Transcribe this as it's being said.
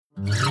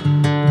I'd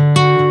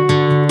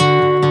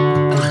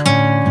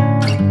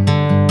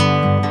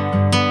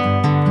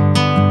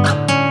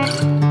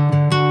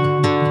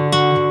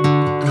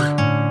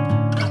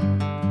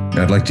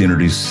like to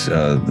introduce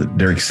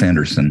Derek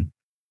Sanderson.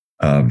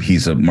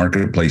 He's a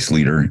marketplace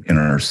leader in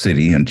our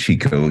city in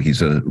Chico.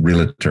 He's a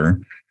realtor,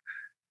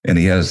 and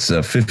he has a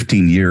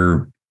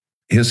 15-year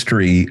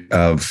history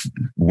of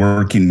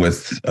working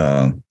with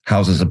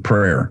houses of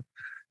prayer,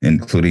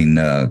 including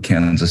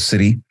Kansas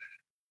City.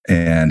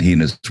 And he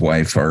and his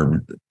wife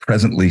are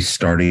presently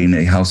starting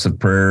a house of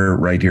prayer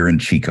right here in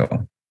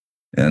Chico.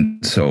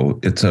 And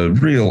so it's a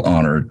real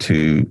honor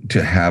to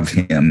have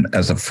him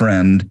as a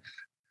friend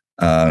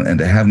and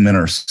to have him in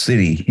our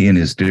city. He and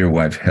his dear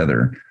wife,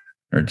 Heather,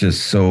 are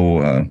just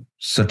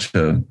such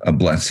a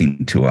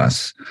blessing to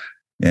us.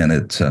 And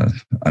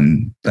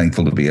I'm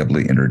thankful to be able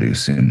to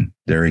introduce him.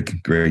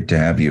 Derek, great to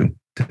have you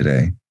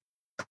today.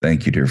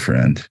 Thank you, dear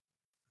friend.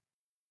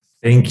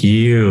 Thank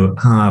you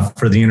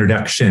for the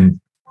introduction.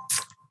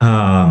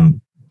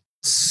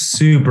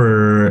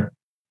 Super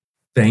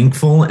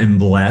thankful and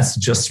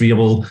blessed just to be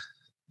able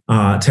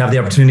to have the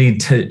opportunity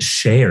to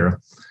share.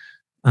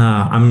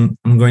 I'm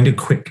going to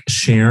quick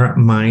share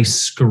my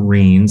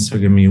screen. So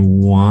give me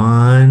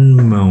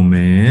one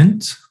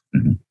moment.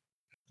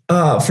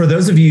 Mm-hmm. For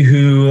those of you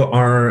who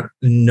are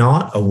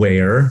not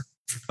aware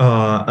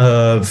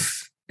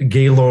of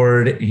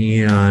Gaylord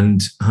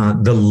and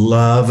the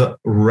love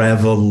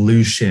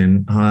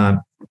revolution,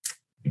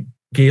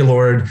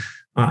 Gaylord,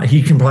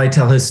 he can probably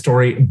tell his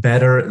story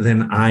better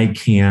than I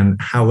can.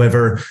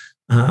 However,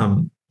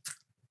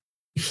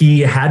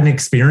 he had an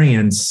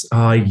experience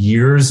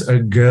years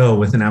ago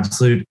with an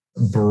absolute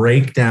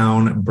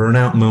breakdown,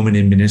 burnout moment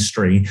in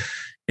ministry.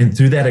 And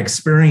through that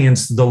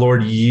experience, the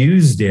Lord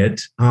used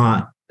it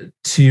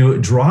to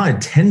draw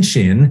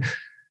attention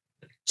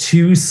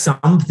to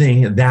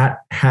something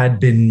that had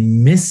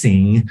been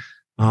missing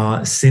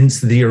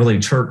since the early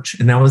church.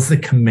 And that was the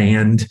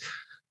command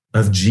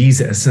of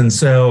Jesus. And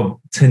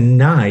so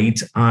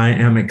tonight, I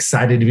am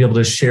excited to be able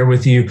to share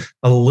with you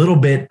a little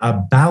bit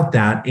about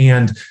that,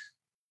 and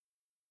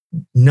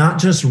not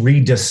just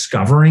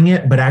rediscovering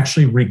it, but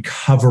actually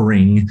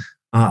recovering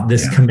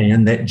this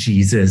command that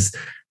Jesus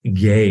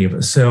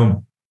gave.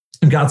 So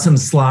I've got some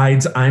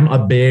slides. I'm a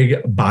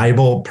big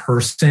Bible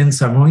person,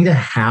 so I'm going to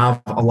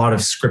have a lot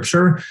of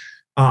scripture.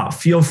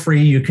 Feel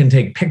free, you can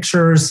take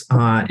pictures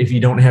if you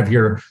don't have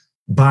your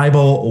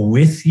Bible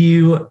with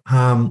you.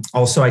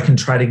 Also, I can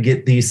try to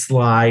get these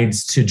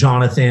slides to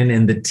Jonathan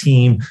and the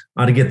team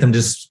to get them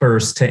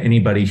dispersed to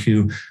anybody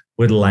who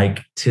would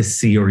like to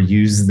see or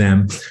use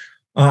them.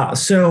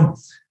 So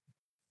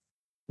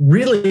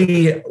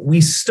really, we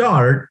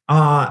start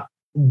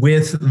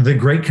with the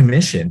Great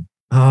Commission.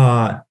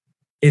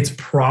 It's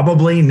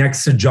probably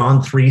next to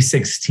John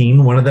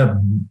 3:16, one of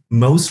the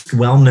most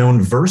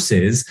well-known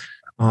verses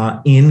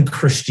in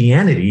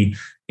Christianity.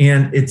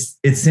 And it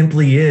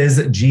simply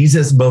is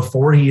Jesus,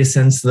 before he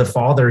ascends to the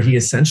Father, he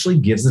essentially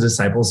gives the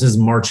disciples his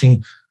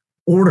marching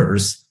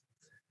orders.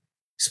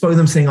 He spoke to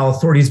them saying, all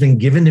authority has been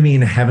given to me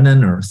in heaven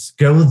and earth.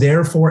 Go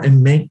therefore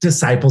and make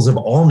disciples of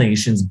all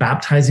nations,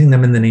 baptizing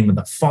them in the name of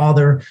the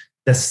Father,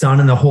 the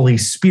Son, and the Holy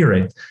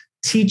Spirit,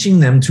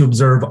 teaching them to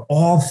observe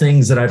all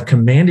things that I've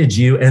commanded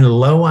you. And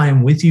lo, I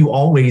am with you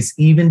always,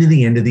 even to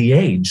the end of the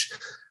age.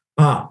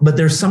 But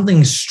there's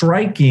something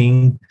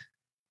striking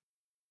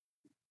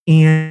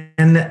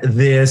in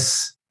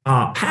this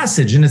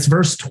passage, and it's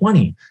verse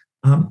 20.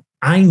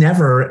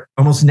 I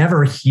almost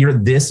never hear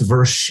this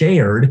verse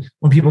shared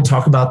when people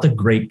talk about the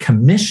Great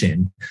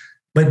Commission.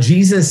 But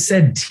Jesus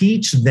said,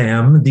 teach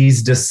them,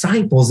 these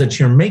disciples that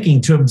you're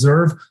making, to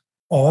observe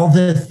all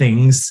the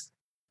things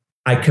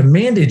I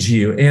commanded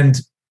you.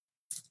 And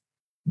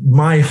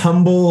my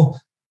humble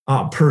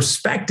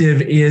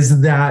perspective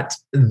is that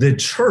the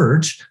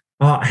church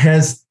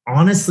has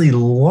honestly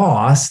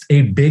lost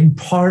a big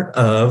part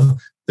of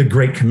the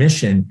Great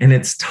Commission, and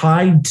it's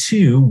tied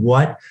to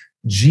what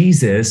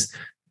Jesus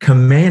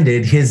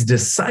commanded his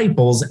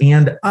disciples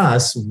and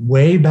us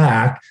way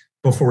back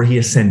before he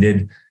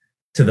ascended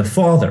to the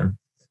Father.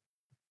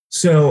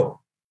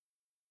 So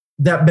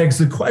that begs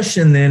the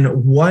question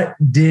then, what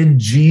did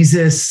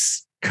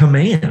Jesus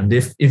command?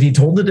 If he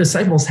told the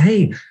disciples,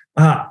 hey,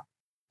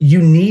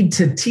 you need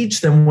to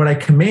teach them what I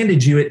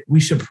commanded you, we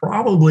should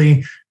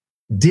probably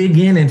dig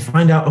in and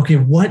find out, okay,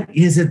 what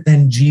is it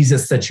then,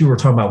 Jesus, that you were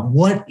talking about?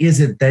 What is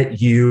it that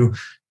you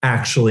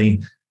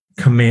actually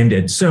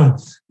commanded? So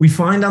we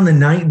find on the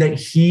night that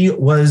he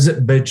was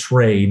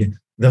betrayed,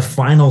 the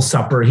final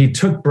supper, he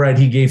took bread,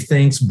 he gave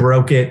thanks,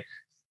 broke it.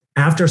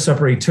 After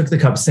supper, he took the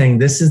cup, saying,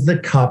 this is the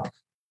cup,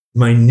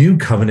 my new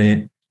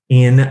covenant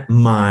in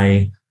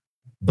my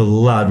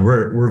blood.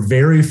 We're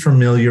very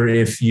familiar.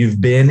 If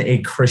you've been a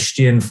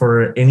Christian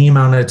for any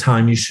amount of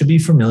time, you should be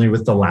familiar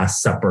with the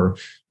Last Supper,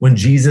 when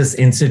Jesus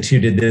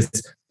instituted this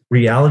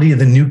reality of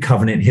the new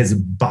covenant, his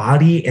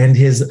body and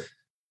his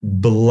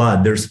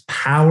blood. There's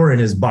power in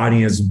his body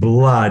and his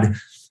blood.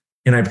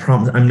 And I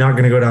promise I'm not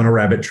going to go down a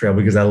rabbit trail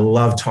because I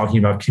love talking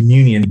about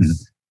communion.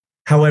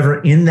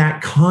 However, in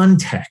that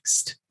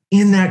context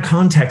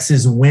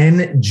is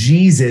when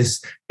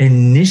Jesus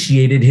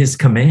initiated his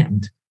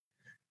command.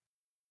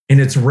 And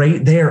it's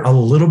right there a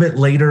little bit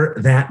later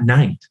that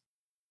night.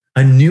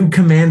 A new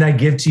command I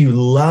give to you,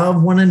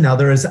 love one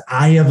another as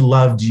I have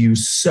loved you,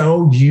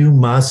 so you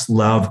must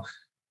love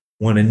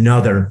one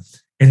another.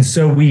 And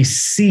so we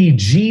see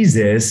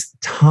Jesus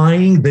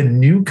tying the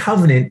new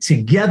covenant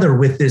together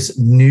with this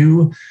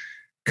new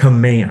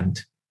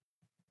command.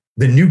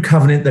 The new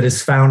covenant that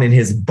is found in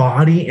his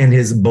body and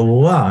his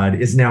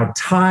blood is now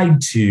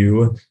tied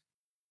to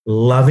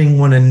loving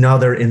one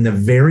another in the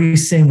very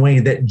same way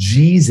that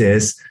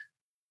Jesus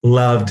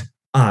loved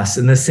us,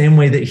 in the same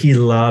way that he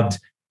loved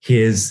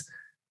his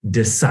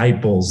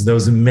disciples,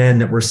 those men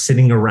that were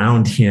sitting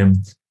around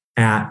him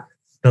at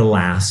the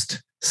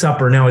Last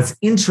Supper. Now, it's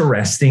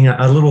interesting,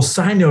 a little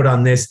side note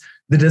on this,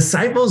 the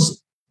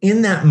disciples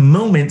in that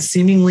moment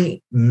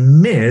seemingly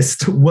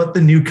missed what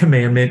the new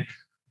commandment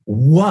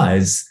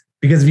was.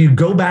 Because if you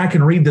go back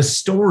and read the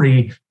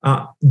story,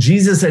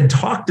 Jesus had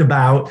talked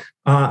about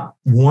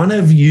one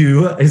of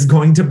you is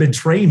going to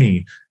betray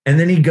me. And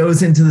then he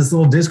goes into this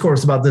little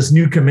discourse about this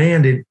new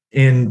command.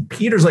 And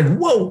Peter's like,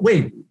 whoa,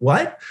 wait,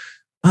 what?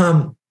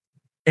 And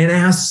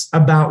asks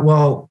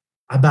about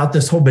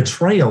this whole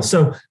betrayal.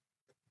 So,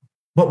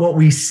 but what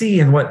we see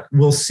and what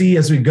we'll see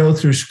as we go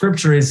through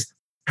scripture is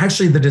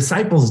actually the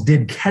disciples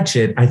did catch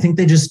it. I think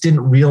they just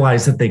didn't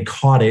realize that they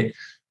caught it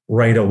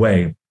right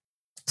away.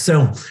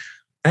 So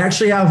I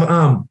actually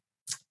have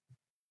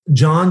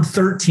John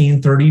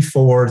 13,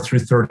 34 through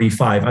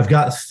 35. I've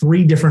got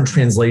 3 different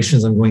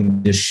translations I'm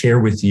going to share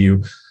with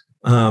you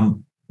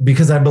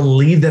because I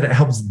believe that it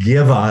helps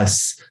give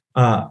us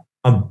a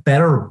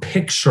better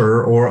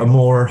picture or a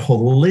more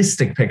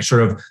holistic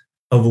picture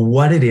of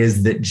what it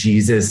is that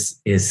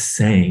Jesus is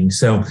saying.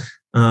 So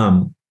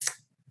the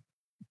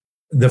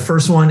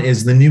first one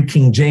is the New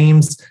King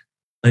James.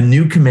 A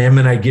new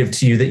commandment I give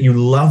to you, that you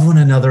love one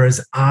another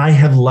as I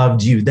have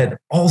loved you,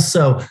 that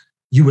also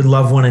you would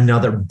love one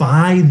another.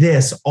 By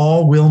this,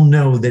 all will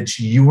know that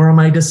you are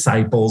my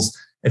disciples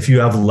if you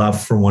have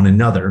love for one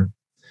another.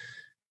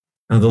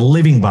 Now, the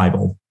Living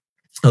Bible,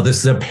 this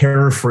is a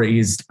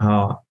paraphrased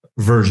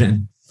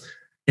version.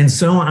 And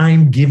so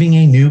I'm giving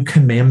a new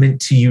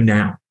commandment to you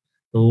now.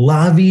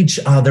 Love each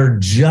other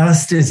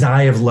just as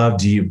I have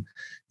loved you.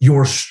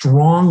 Your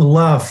strong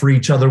love for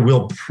each other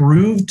will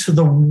prove to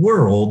the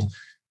world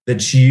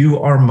that you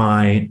are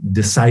my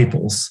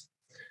disciples.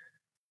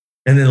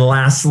 And then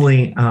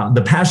lastly,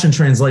 the Passion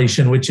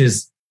Translation, which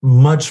is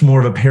much more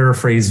of a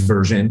paraphrased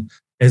version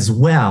as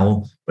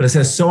well. But it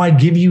says, so I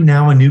give you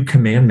now a new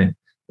commandment.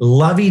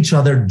 Love each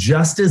other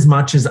just as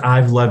much as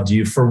I've loved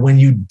you. For when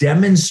you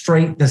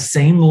demonstrate the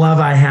same love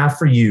I have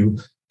for you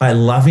by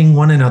loving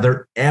one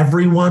another,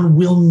 everyone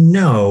will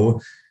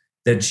know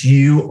that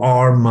you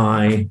are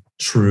my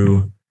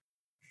true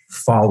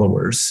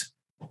followers.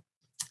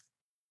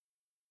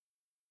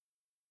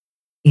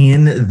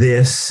 In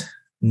this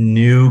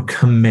new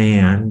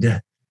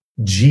command,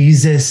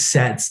 Jesus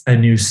sets a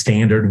new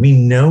standard. We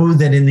know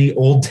that in the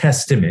Old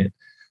Testament,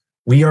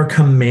 we are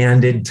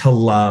commanded to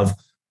love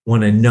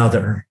one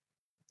another.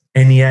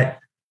 And yet,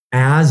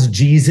 as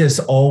Jesus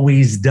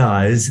always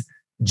does,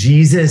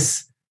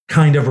 Jesus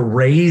kind of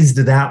raised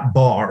that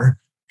bar.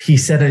 He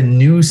set a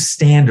new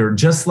standard,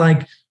 just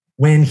like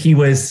when he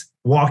was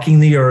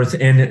walking the earth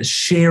and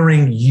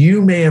sharing.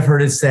 You may have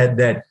heard it said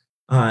that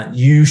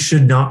you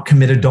should not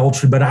commit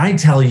adultery. But I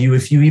tell you,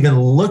 if you even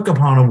look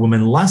upon a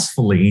woman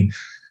lustfully,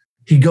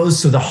 he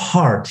goes to the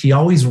heart. He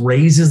always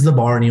raises the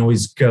bar and he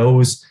always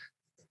goes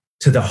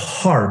to the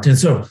heart. And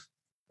so,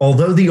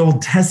 although the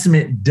Old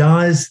Testament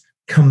does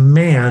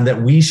command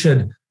that we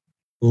should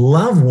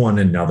love one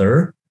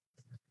another,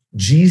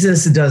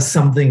 Jesus does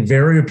something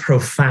very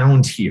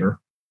profound here.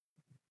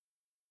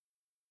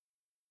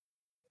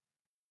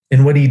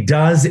 And what he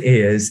does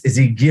is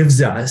he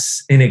gives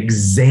us an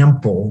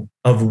example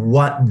of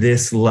what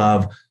this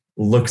love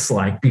looks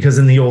like. Because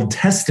in the Old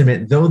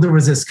Testament, though there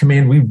was this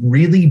command, we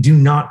really do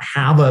not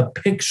have a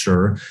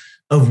picture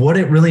of what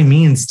it really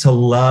means to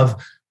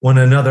love one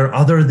another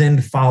other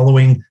than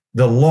following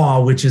the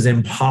law, which is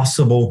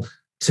impossible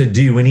to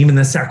do. And even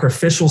the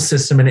sacrificial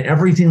system and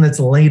everything that's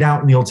laid out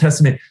in the Old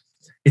Testament,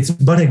 it's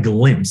but a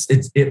glimpse.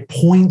 It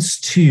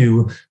points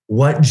to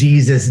what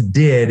Jesus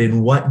did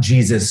and what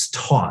Jesus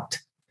taught.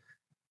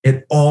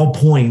 It all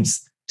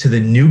points to the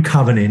new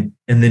covenant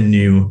and the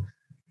new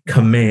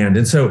command.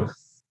 And so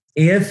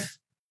if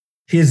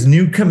his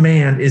new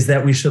command is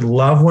that we should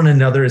love one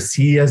another as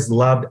he has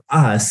loved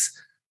us,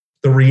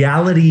 the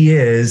reality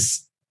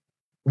is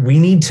we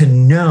need to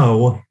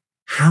know,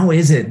 how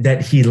is it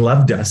that he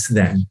loved us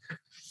then?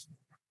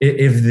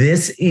 If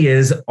this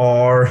is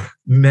our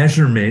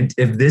measurement,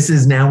 if this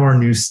is now our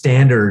new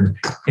standard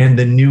and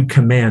the new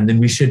command, then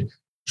we should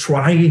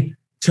try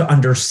to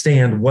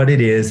understand what it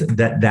is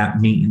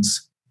that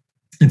means.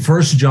 In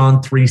 1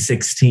 John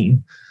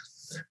 3:16,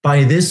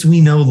 by this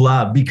we know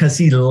love, because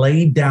he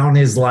laid down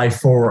his life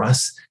for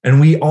us,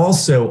 and we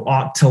also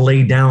ought to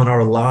lay down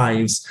our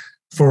lives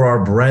for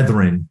our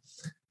brethren.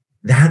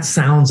 That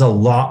sounds a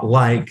lot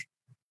like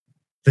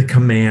the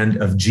command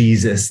of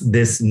Jesus,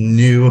 this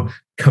new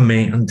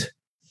command.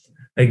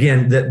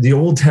 Again, the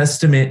Old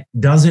Testament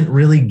doesn't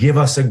really give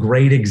us a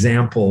great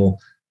example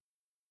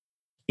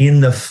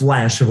in the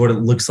flesh of what it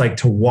looks like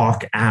to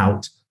walk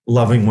out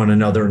loving one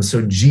another. And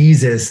so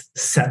Jesus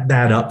set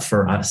that up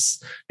for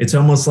us. It's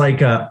almost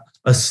like a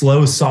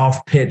slow,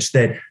 soft pitch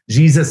that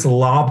Jesus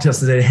lobbed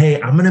us and said, hey,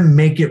 I'm going to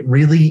make it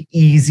really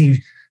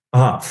easy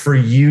for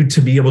you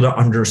to be able to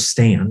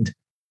understand.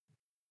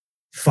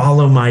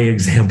 Follow my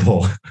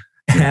example.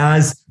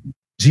 As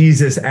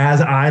Jesus,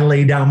 as I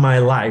lay down my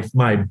life,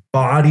 my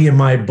body and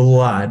my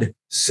blood,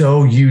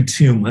 so you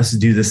too must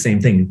do the same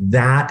thing.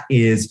 That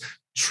is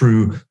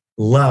true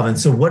love. And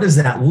so what does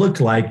that look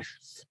like?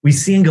 We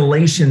see in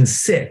Galatians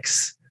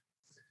 6,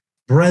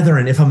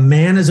 brethren, if a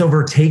man is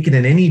overtaken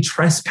in any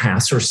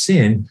trespass or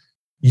sin,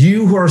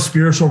 you who are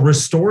spiritual,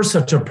 restore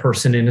such a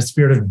person in a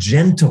spirit of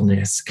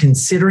gentleness,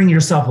 considering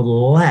yourself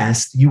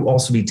lest you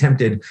also be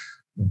tempted.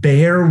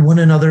 Bear one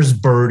another's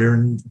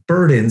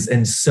burdens,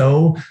 and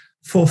so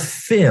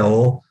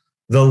fulfill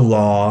the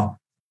law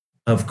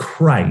of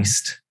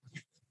Christ.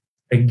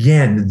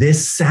 Again,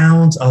 this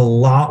sounds a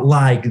lot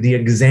like the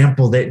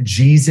example that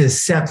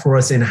Jesus set for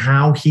us in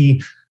how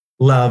he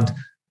loved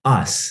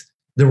us.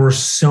 There were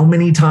so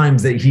many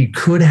times that he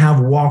could have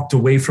walked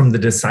away from the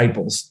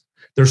disciples.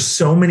 There's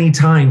so many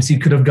times he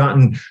could have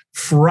gotten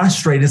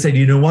frustrated and said,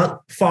 you know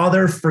what,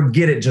 Father,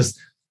 forget it. Just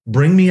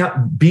bring me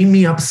up, beam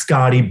me up,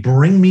 Scotty,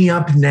 bring me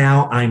up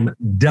now. I'm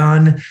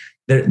done.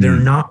 They're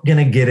not going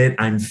to get it.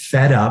 I'm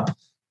fed up.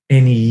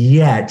 And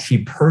yet he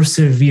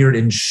persevered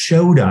and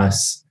showed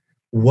us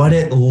what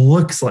it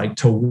looks like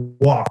to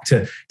walk,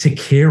 to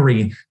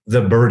carry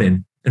the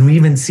burden. And we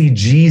even see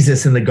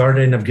Jesus in the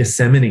Garden of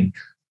Gethsemane,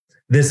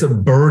 this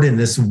burden,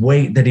 this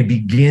weight that he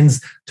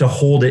begins to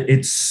hold it.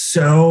 It's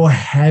so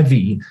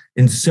heavy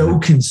and so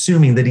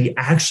consuming that he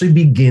actually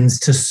begins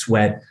to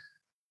sweat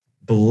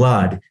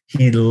blood.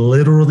 He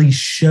literally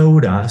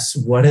showed us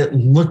what it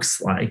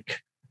looks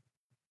like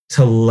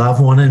to love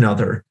one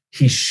another.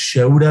 He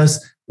showed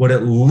us what it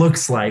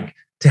looks like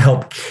to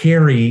help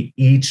carry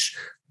each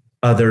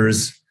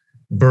other's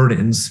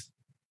burdens.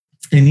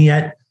 And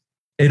yet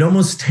it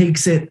almost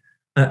takes it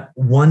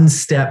one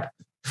step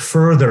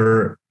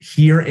further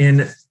here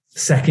in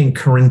 2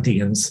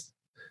 Corinthians.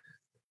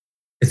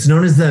 It's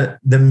known as the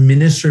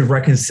ministry of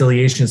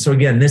reconciliation. So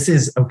again, this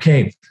is,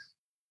 okay,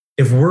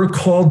 if we're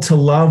called to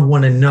love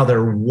one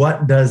another,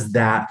 what does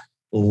that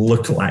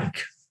look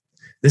like?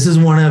 This is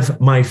one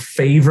of my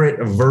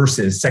favorite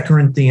verses, 2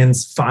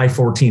 Corinthians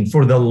 5:14.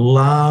 For the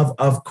love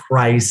of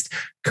Christ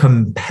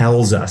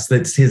compels us.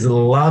 That's his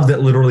love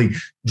that literally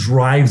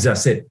drives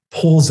us. It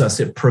pulls us.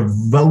 It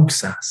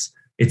provokes us.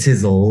 It's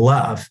his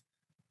love.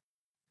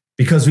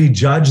 Because we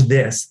judge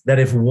this, that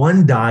if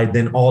one died,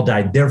 then all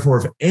died.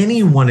 Therefore, if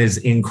anyone is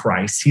in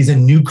Christ, he's a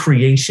new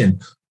creation.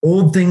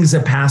 Old things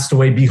have passed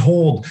away.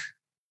 Behold,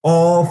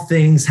 all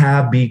things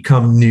have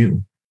become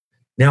new.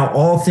 Now,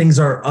 all things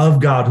are of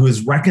God, who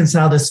has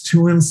reconciled us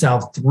to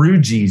himself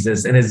through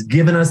Jesus and has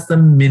given us the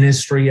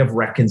ministry of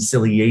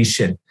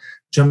reconciliation.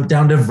 Jump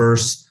down to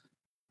verse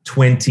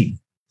 20.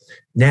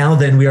 Now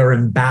then, we are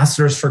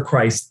ambassadors for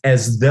Christ,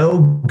 as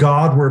though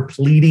God were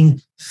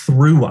pleading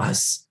through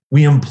us.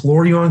 We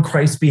implore you on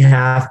Christ's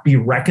behalf, be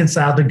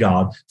reconciled to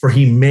God, for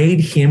he made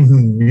him who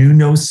knew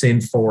no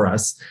sin for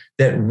us,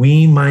 that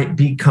we might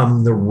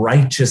become the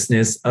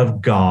righteousness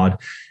of God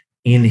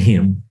in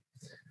him.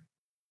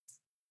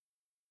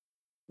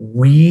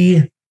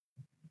 I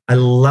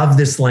love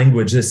this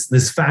language,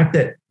 this fact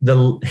that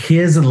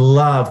his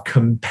love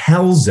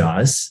compels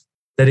us,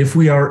 that if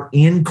we are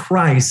in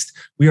Christ,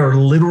 we are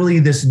literally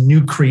this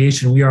new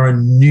creation. We are a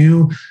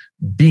new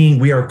being.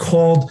 We are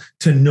called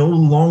to no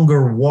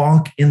longer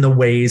walk in the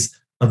ways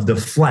of the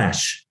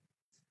flesh.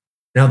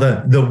 Now,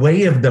 the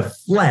way of the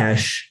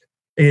flesh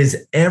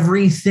is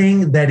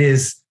everything that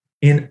is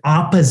in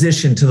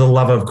opposition to the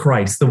love of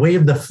Christ. The way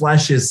of the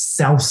flesh is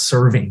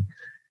self-serving.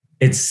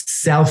 It's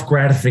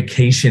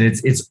self-gratification.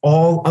 It's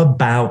all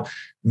about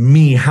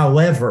me.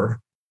 However,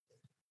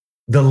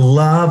 the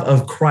love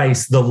of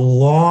Christ, the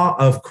law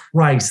of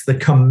Christ, the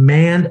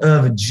command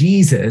of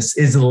Jesus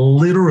is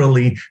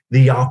literally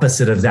the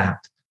opposite of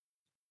that.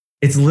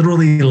 It's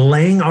literally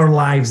laying our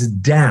lives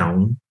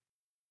down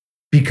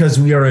because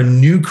we are a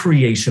new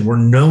creation. We're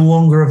no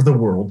longer of the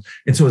world.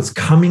 And so it's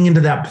coming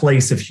into that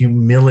place of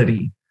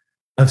humility,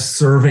 of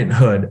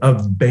servanthood,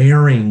 of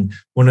bearing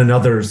one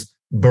another's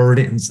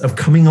burdens, of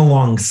coming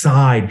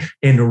alongside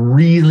and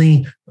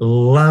really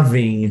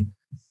loving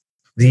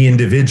the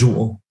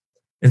individual.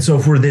 And so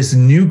if we're this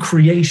new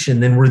creation,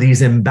 then we're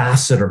these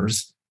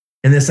ambassadors.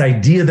 And this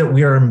idea that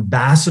we are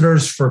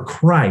ambassadors for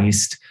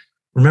Christ,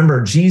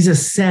 remember,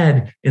 Jesus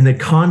said in the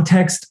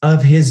context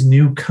of his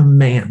new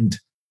command,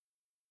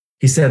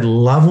 he said,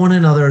 love one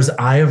another as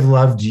I have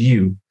loved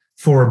you.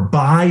 For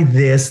by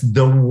this,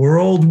 the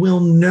world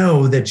will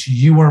know that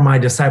you are my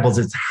disciples.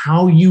 It's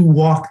how you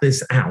walk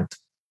this out.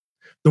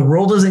 The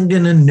world isn't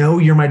going to know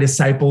you're my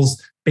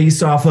disciples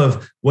based off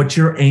of what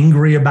you're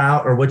angry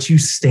about or what you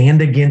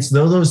stand against,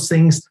 though those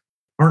things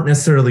aren't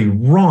necessarily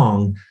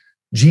wrong,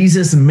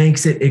 Jesus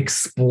makes it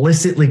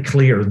explicitly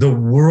clear. The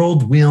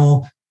world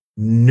will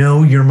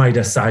know you're my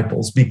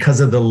disciples because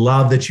of the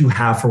love that you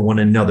have for one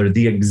another,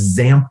 the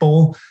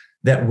example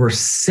that we're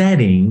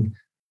setting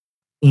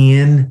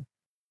in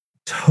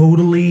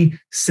totally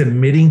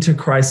submitting to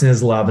Christ and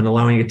his love and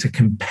allowing it to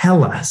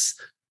compel us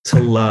to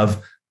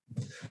love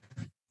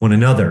one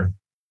another.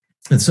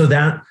 And so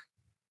that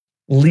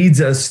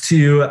leads us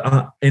to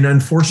an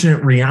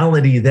unfortunate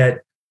reality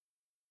that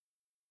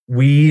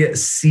we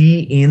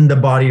see in the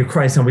body of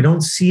Christ. And we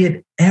don't see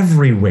it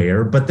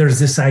everywhere, but there's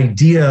this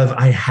idea of,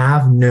 I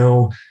have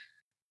no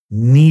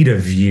need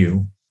of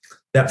you.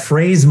 That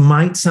phrase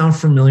might sound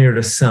familiar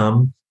to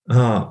some,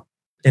 and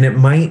it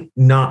might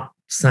not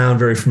sound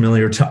very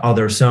familiar to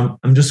others. So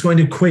I'm just going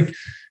to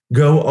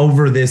go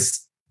over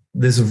this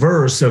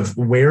verse of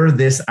where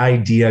this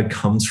idea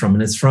comes from.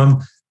 And it's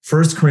from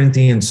 1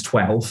 Corinthians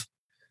 12.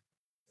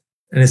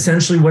 And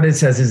essentially what it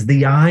says is,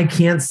 the eye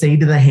can't say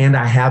to the hand,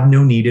 I have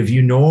no need of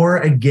you, nor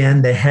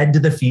again the head to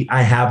the feet,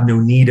 I have no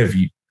need of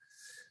you.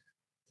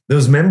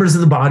 Those members of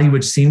the body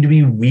which seem to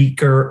be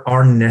weaker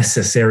are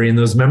necessary, and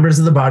those members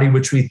of the body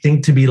which we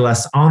think to be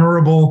less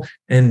honorable,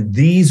 and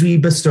these we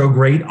bestow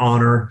great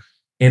honor,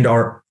 and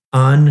our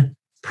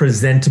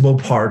unpresentable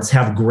parts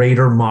have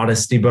greater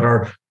modesty, but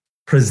our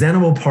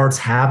presentable parts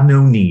have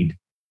no need.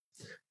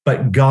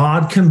 But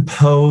God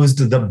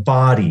composed the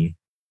body,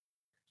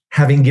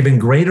 having given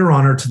greater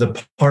honor to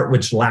the part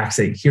which lacks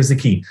it. Here's the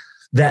key: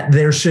 that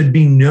there should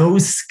be no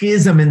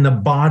schism in the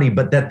body,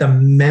 but that the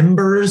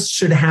members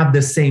should have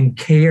the same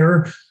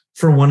care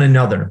for one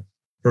another.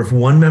 For if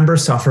one member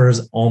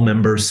suffers, all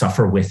members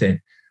suffer with it.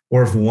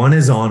 Or if one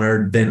is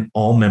honored, then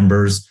all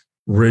members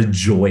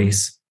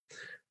rejoice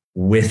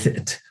with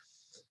it.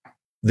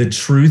 The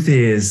truth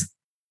is,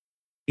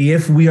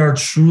 if we are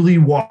truly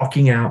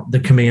walking out the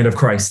command of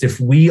Christ, if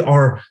we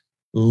are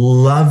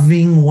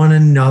loving one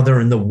another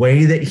in the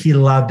way that he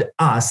loved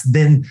us,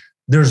 then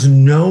there's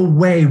no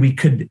way we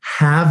could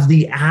have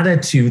the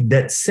attitude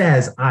that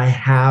says, I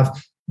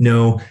have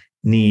no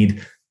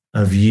need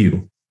of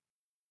you.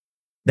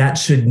 That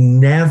should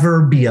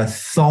never be a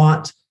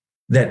thought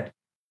that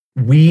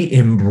we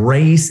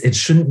embrace. It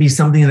shouldn't be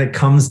something that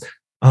comes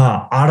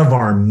out of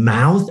our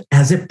mouth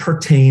as it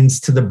pertains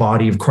to the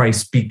body of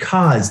Christ,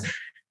 because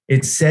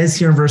it says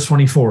here in verse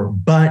 24,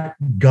 but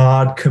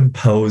God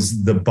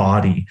composed the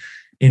body.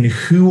 And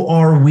who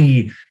are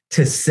we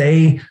to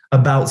say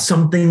about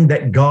something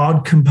that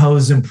God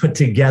composed and put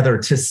together,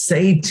 to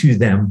say to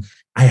them,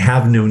 I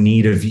have no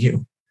need of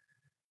you?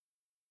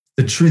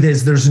 The truth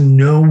is, there's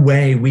no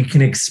way we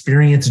can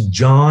experience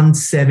John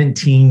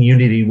 17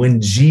 unity when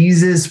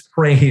Jesus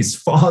prays,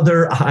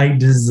 Father, I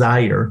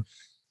desire.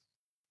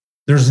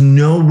 There's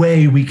no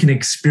way we can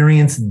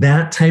experience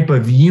that type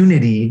of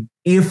unity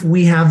if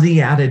we have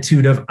the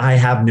attitude of, I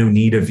have no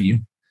need of you.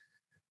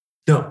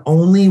 The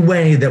only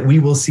way that we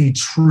will see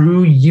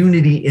true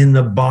unity in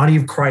the body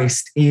of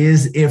Christ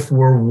is if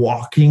we're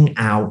walking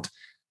out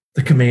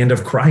the command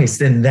of Christ.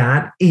 And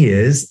that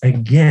is,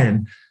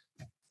 again,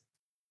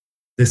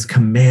 this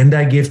command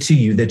I give to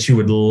you, that you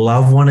would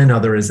love one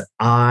another as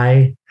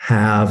I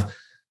have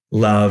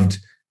loved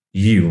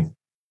you.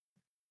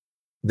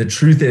 The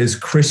truth is,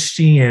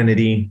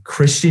 Christianity,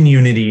 Christian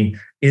unity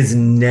is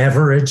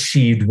never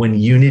achieved when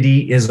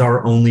unity is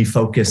our only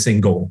focus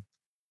and goal.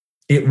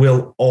 It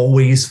will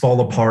always fall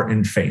apart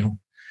and fail.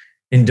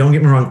 And don't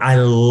get me wrong, I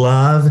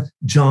love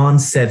John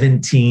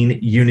 17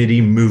 unity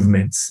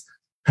movements.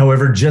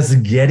 However,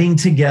 just getting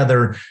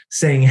together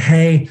saying,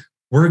 hey,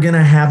 we're going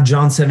to have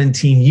John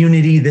 17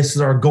 unity. This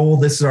is our goal.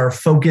 This is our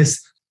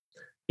focus.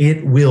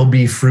 It will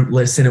be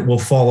fruitless and it will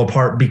fall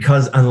apart,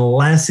 because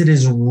unless it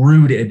is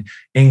rooted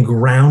and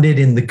grounded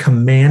in the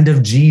command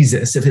of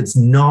Jesus, if it's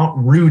not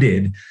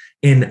rooted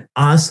in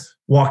us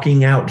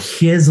walking out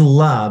his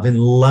love and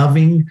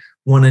loving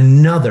one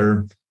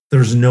another,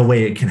 there's no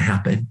way it can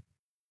happen.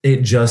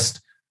 It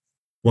just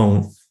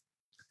won't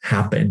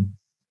happen.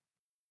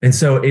 And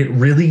so it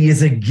really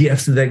is a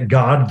gift that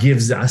God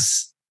gives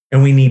us,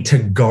 and we need to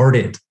guard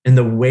it. And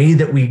the way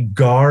that we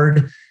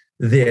guard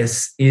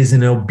this is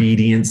in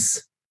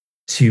obedience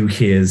to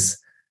his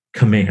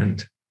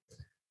command.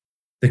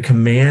 The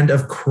command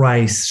of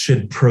Christ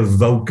should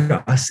provoke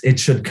us. It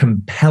should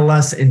compel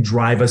us and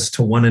drive us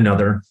to one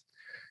another.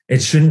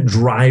 It shouldn't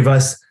drive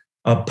us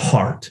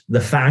apart.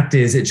 The fact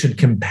is, it should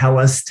compel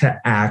us to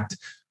act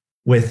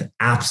with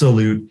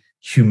absolute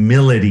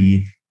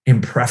humility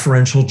and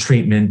preferential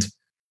treatment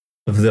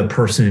of the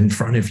person in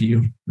front of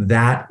you.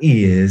 That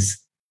is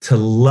to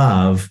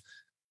love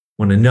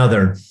one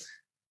another.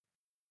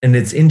 And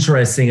it's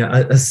interesting,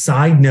 a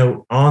side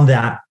note on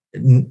that,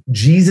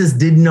 Jesus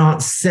did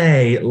not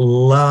say,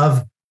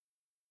 love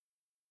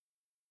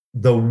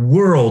the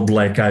world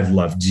like I've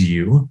loved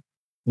you.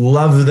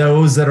 Love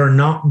those that are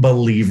not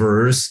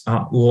believers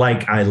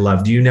like I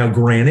loved you. Now,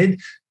 granted,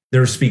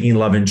 they're speaking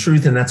love and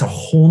truth, and that's a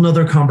whole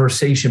nother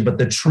conversation. But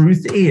the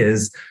truth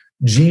is,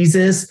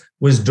 Jesus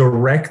was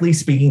directly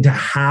speaking to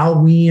how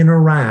we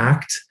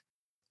interact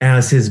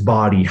as his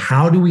body.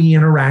 How do we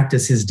interact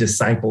as his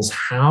disciples?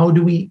 How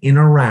do we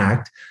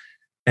interact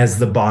as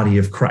the body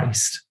of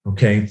Christ?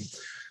 Okay.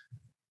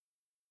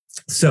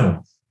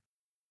 So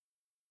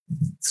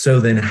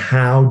then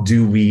how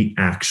do we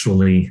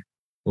actually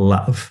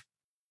love?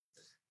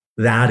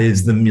 That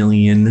is the $1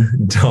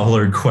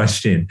 million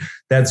question.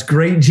 That's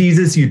great,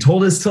 Jesus. You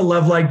told us to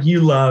love like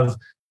you love.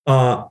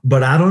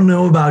 But I don't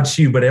know about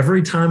you, but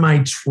every time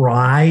I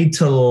try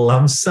to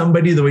love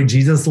somebody the way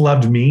Jesus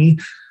loved me,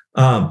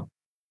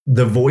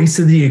 the voice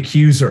of the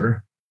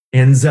accuser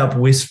ends up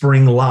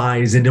whispering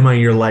lies into my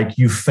ear like,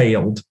 you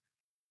failed.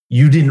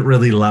 You didn't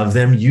really love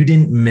them. You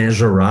didn't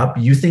measure up.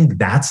 You think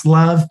that's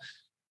love?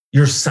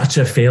 You're such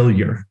a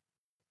failure.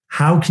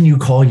 How can you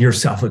call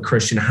yourself a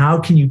Christian? How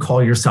can you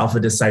call yourself a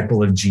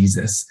disciple of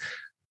Jesus?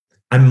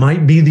 I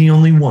might be the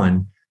only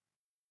one,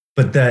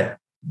 but the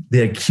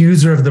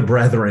accuser of the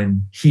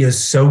brethren, he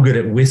is so good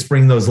at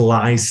whispering those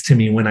lies to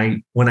me when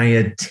I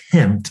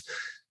attempt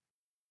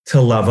to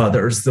love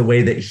others the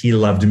way that he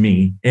loved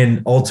me.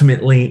 And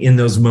ultimately in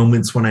those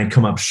moments when I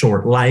come up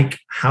short, like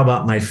how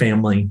about my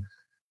family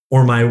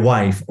or my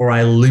wife, or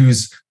I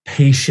lose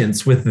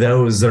patience with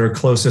those that are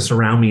closest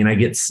around me and I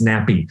get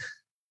snappy.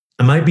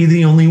 I might be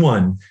the only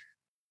one,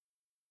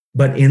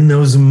 but in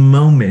those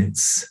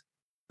moments,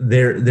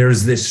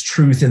 there's this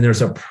truth and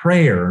there's a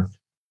prayer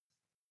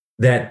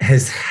that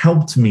has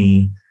helped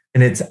me,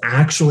 and it's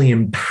actually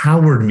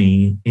empowered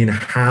me in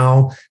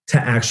how to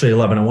actually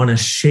love. And I want to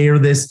share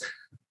this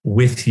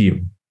with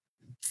you.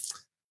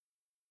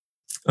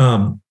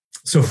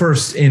 So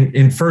first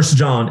in 1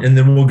 John, and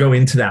then we'll go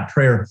into that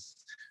prayer.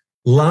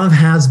 Love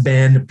has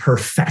been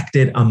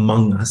perfected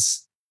among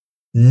us.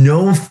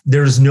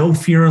 There's no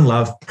fear in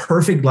love.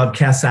 Perfect love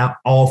casts out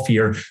all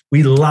fear.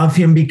 We love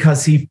him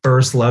because he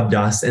first loved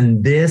us.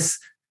 And this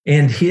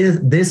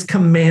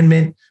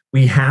commandment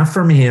we have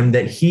from him,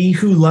 that he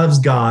who loves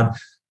God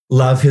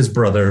love his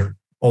brother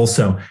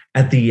also.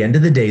 At the end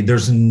of the day,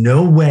 there's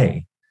no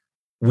way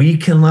we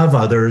can love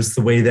others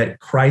the way that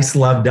Christ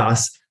loved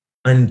us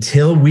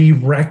until we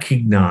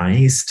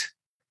recognized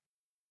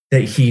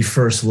that he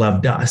first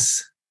loved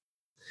us.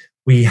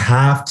 We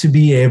have to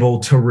be able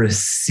to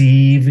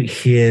receive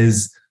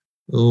his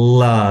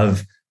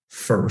love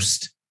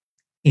first,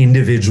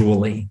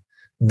 individually.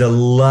 The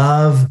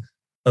love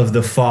of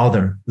the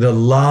Father, the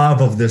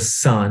love of the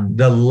Son,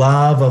 the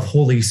love of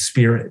Holy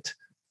Spirit.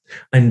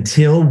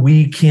 Until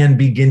we can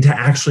begin to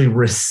actually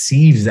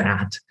receive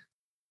that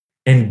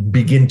and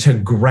begin to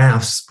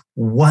grasp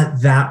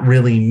what that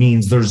really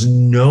means, there's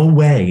no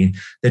way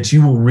that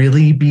you will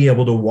really be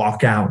able to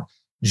walk out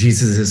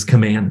Jesus's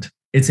command.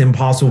 It's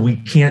impossible. We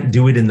can't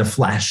do it in the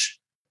flesh.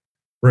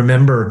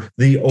 Remember,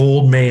 the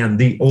old man,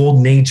 the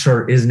old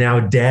nature is now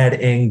dead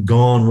and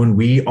gone when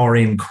we are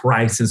in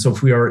Christ. And so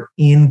if we are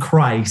in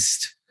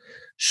Christ,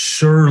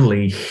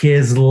 surely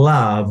his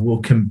love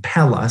will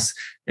compel us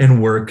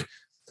and work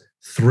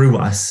through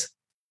us.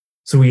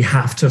 So we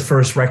have to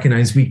first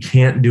recognize we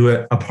can't do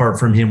it apart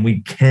from him.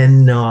 We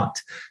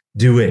cannot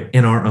do it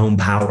in our own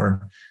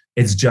power.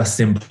 It's just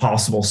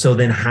impossible. So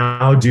then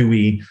how do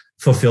we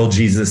fulfill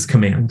Jesus'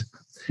 command?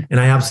 And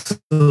I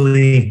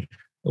absolutely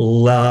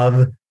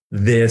love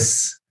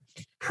this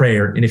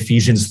prayer in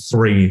Ephesians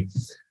 3.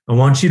 I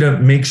want you to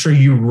make sure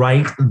you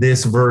write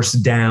this verse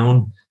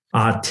down.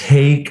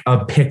 Take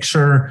a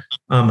picture,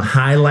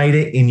 highlight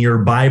it in your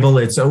Bible.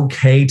 It's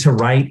okay to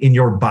write in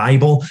your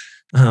Bible.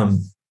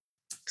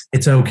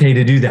 It's okay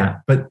to do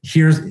that. But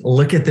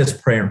look at this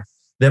prayer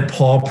that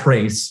Paul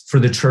prays for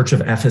the church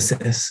of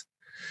Ephesus.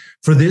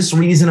 For this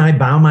reason, I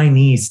bow my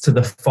knees to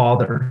the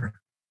Father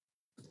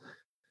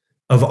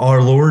of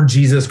our Lord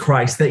Jesus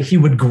Christ, that he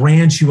would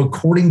grant you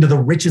according to the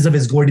riches of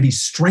his glory to be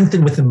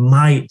strengthened with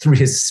might through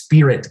his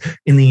Spirit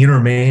in the inner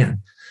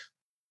man,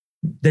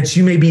 that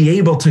you may be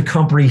able to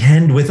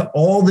comprehend with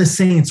all the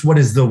saints what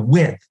is the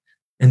width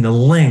and the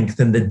length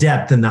and the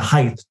depth and the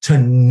height, to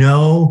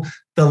know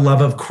the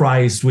love of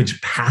Christ,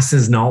 which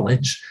passes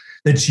knowledge,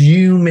 that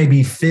you may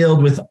be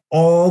filled with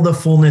all the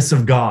fullness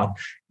of God.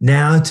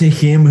 Now to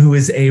him who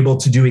is able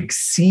to do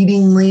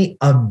exceedingly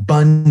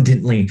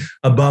abundantly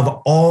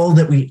above all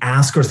that we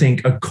ask or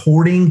think,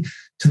 according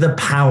to the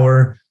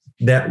power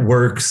that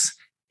works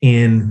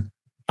in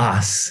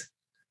us.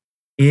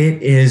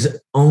 It is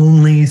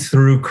only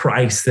through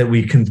Christ that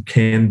we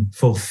can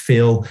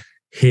fulfill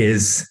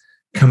his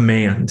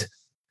command.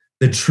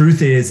 The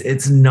truth is,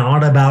 it's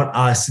not about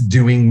us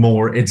doing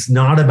more. It's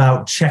not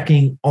about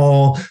checking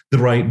all the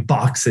right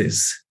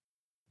boxes.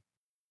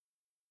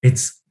 It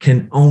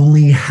can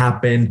only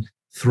happen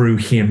through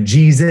him.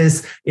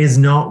 Jesus is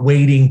not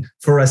waiting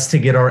for us to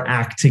get our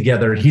act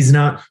together. He's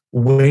not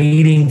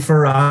waiting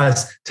for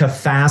us to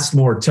fast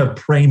more, to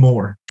pray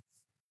more.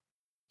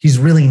 He's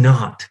really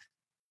not.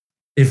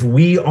 If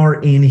we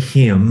are in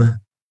him,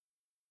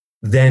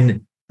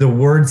 then the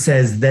word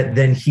says that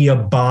then he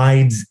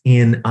abides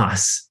in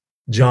us.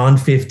 John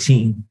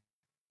 15,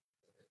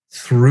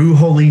 through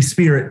Holy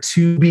Spirit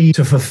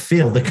to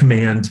fulfill the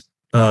command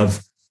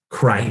of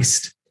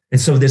Christ. And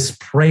so this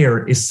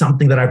prayer is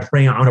something that I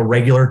pray on a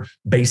regular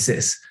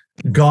basis.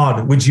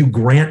 God, would you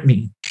grant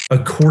me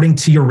according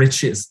to your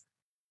riches?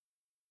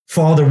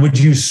 Father, would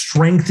you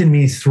strengthen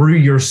me through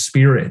your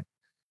Spirit?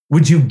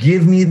 Would you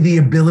give me the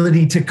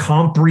ability to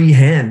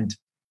comprehend,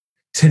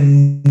 to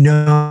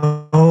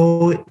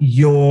know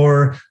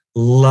your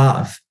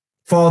love?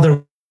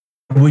 Father,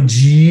 would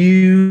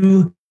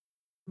you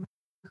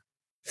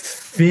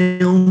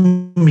fill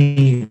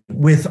me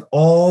with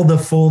all the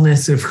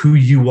fullness of who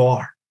you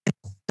are?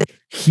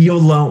 He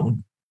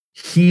alone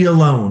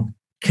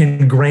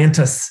can grant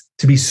us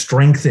to be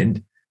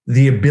strengthened,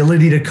 the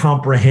ability to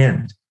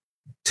comprehend,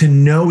 to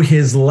know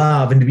his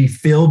love and to be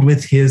filled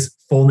with his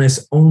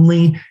fullness.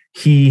 Only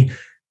he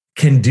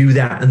can do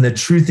that. And the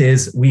truth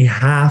is, we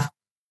have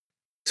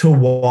to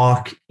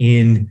walk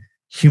in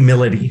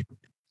humility.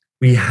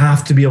 We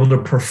have to be able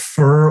to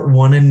prefer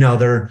one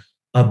another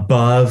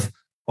above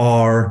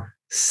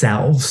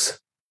ourselves.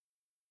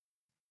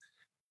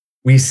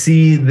 We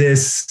see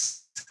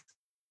this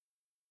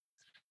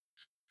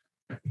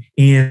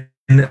in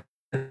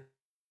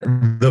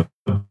the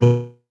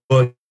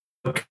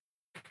book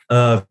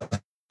of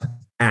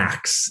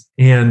Acts.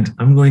 And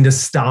I'm going to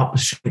stop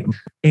showing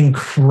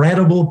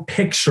incredible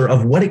picture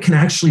of what it can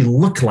actually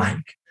look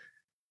like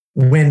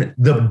when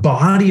the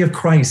body of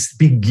Christ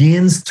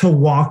begins to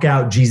walk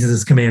out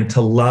Jesus' command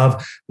to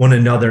love one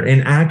another.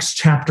 In Acts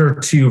chapter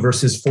 2,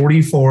 verses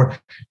 44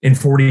 and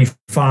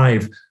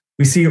 45,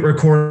 we see it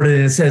recorded,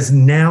 and it says,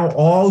 "Now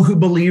all who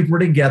believed were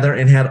together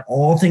and had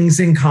all things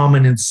in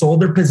common and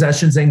sold their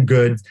possessions and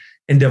goods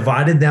and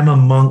divided them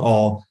among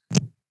all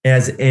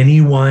as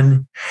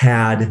anyone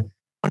had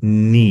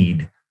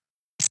need."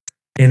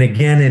 And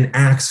again in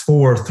Acts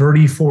 4,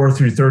 34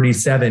 through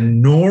 37,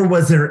 "Nor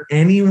was there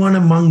anyone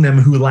among them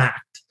who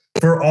lacked,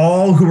 for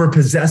all who were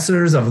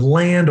possessors of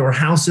land or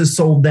houses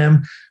sold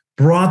them,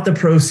 brought the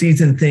proceeds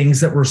and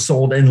things that were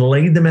sold and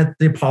laid them at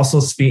the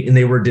apostles' feet, and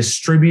they were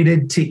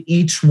distributed to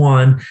each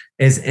one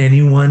as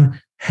anyone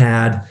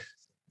had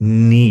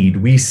need."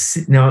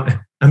 Now,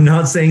 I'm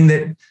not saying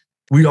that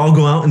we all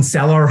go out and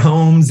sell our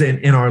homes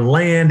and our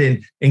land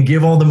and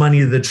give all the money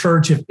to the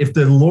church. If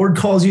the Lord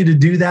calls you to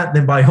do that,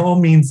 then by all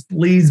means,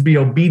 please be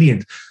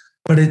obedient.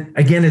 But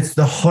again, it's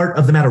the heart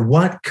of the matter.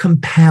 What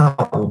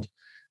compelled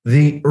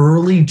the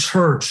early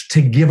church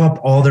to give up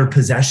all their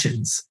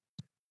possessions?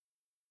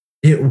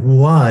 It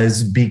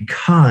was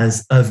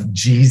because of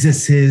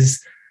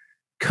Jesus's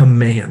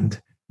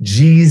command.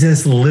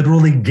 Jesus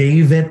literally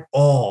gave it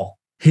all.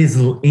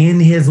 In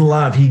his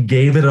love, he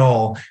gave it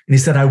all. And he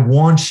said, I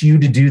want you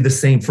to do the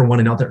same for one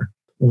another.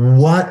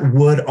 What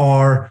would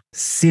our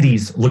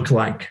cities look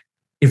like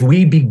if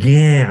we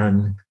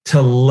began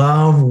to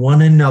love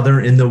one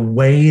another in the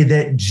way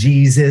that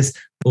Jesus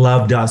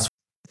loved us?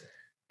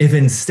 If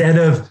instead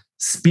of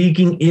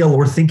speaking ill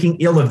or thinking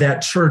ill of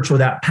that church or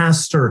that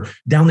pastor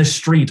down the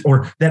street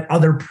or that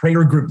other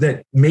prayer group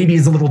that maybe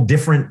is a little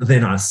different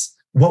than us,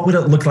 what would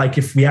it look like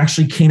if we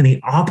actually came in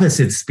the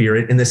opposite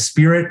spirit, in the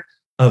spirit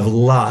of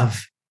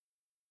love,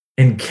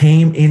 and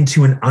came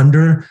into and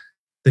under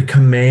the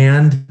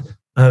command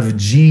of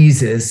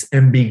Jesus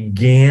and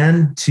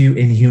began to,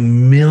 in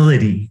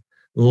humility,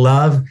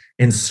 love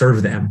and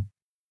serve them?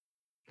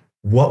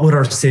 What would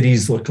our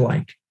cities look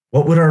like?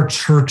 What would our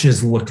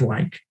churches look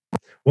like?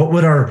 What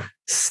would our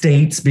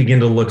states begin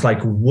to look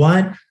like?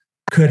 What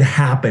could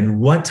happen?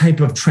 What type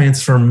of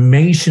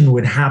transformation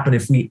would happen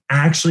if we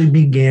actually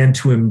began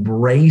to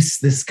embrace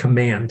this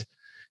command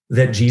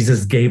that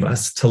Jesus gave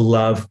us to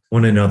love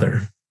one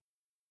another?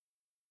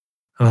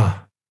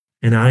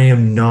 And I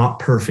am not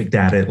perfect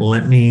at it.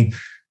 Let me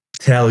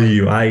tell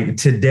you,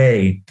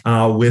 today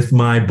with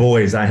my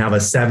boys, I have a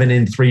 7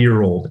 and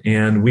 3-year-old,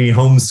 and we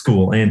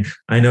homeschool. And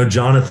I know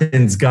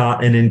Jonathan's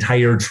got an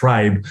entire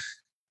tribe.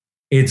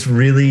 It's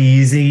really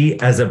easy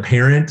as a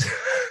parent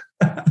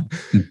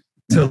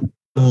to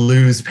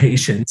lose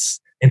patience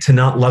and to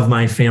not love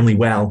my family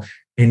well.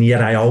 And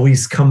yet I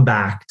always come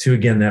back to,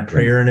 again, that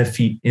prayer in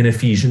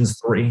Ephesians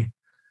 3.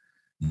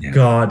 Yeah.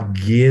 God,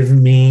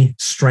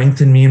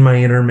 strengthen me in my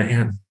inner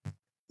man.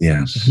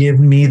 Yes. Give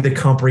me the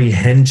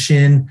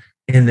comprehension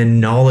and the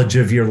knowledge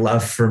of your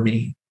love for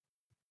me.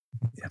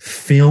 Yeah.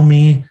 Fill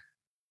me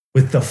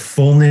with the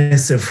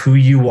fullness of who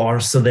you are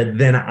so that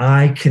then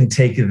I can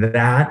take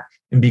that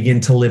and begin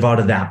to live out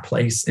of that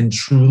place and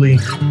truly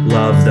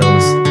love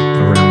those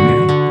around me.